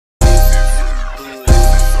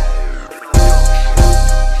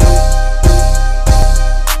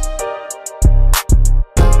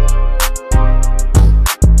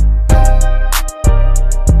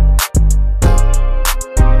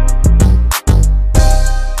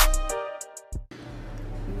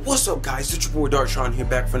What's up, guys? It's your boy Darshan here,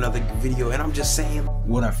 back for another video, and I'm just saying,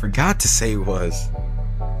 what I forgot to say was,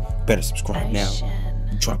 better subscribe now.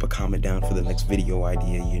 Drop a comment down for the next video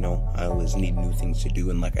idea. You know, I always need new things to do,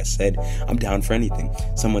 and like I said, I'm down for anything.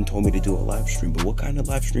 Someone told me to do a live stream, but what kind of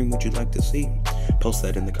live stream would you like to see? Post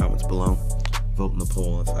that in the comments below. Vote in the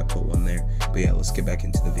poll if I put one there. But yeah, let's get back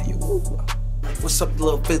into the video. Woo. What's up,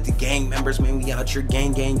 little 50 gang members, man? We out here,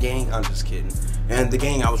 gang. I'm just kidding. And the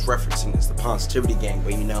gang I was referencing is the positivity gang,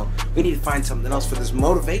 but you know, we need to find something else for this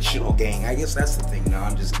motivational gang. I guess that's the thing. No,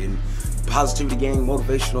 I'm just kidding. Positivity gang,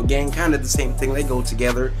 motivational gang, kind of the same thing. They go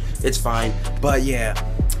together. It's fine. But yeah,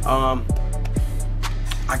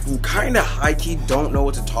 I kind of high-key don't know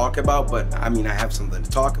what to talk about, but I mean, I have something to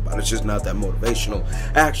talk about. It's just not that motivational.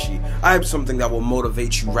 Actually, I have something that will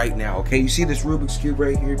motivate you right now, okay? You see this Rubik's Cube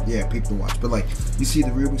right here? Yeah, peep the watch. But like, you see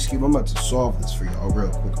the Rubik's Cube? I'm about to solve this for y'all real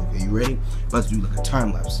quick, okay? You ready? Let's do like a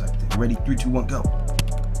time-lapse type thing. Ready? 3, 2, 1, go.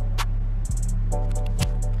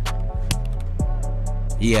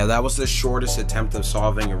 Yeah, that was the shortest attempt of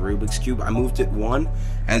solving a Rubik's Cube. I moved it one.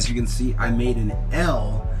 As you can see, I made an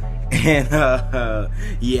L. And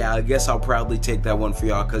yeah, I guess I'll proudly take that one for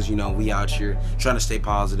y'all, because you know, we out here trying to stay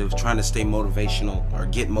positive, trying to stay motivational, or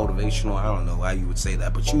get motivational. I don't know why you would say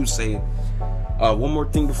that, but you would say it. One more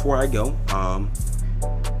thing before I go.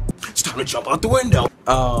 It's time to jump out the window.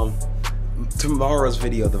 Tomorrow's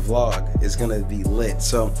video, the vlog, is gonna be lit,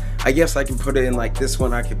 so I guess I can put it in like this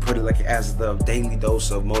one. I could put it like as the daily dose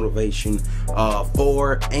of motivation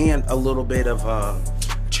and a little bit of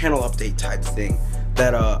channel update type thing.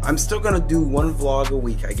 That I'm still gonna do one vlog a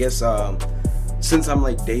week. I guess since I'm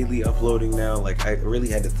like daily uploading now, like I really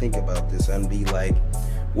had to think about this and be like,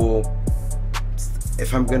 well,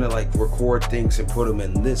 if I'm gonna like record things and put them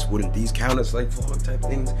in this, wouldn't these count as like vlog type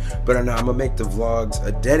things? But I know I'm gonna make the vlogs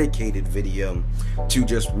a dedicated video to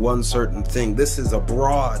just one certain thing. This is a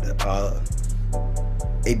broad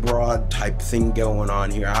type thing going on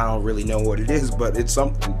here. I don't really know what it is, but it's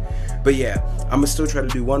something. But yeah, I'm gonna still try to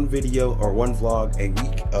do one video or one vlog a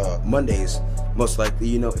week, Mondays most likely.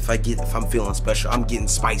 You know, if I'm feeling special, I'm getting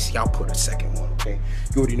spicy, I'll put a second one, okay?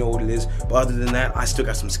 You already know what it is. But other than that, I still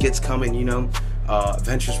got some skits coming, you know.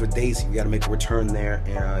 Adventures with Daisy, we gotta make a return there.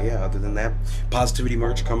 And yeah, other than that, positivity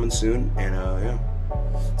merch coming soon. And yeah,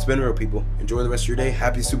 it's been real, people. Enjoy the rest of your day.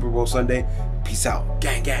 Happy Super Bowl Sunday. Peace out.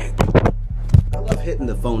 Gang. I love hitting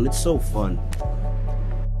the phone, it's so fun.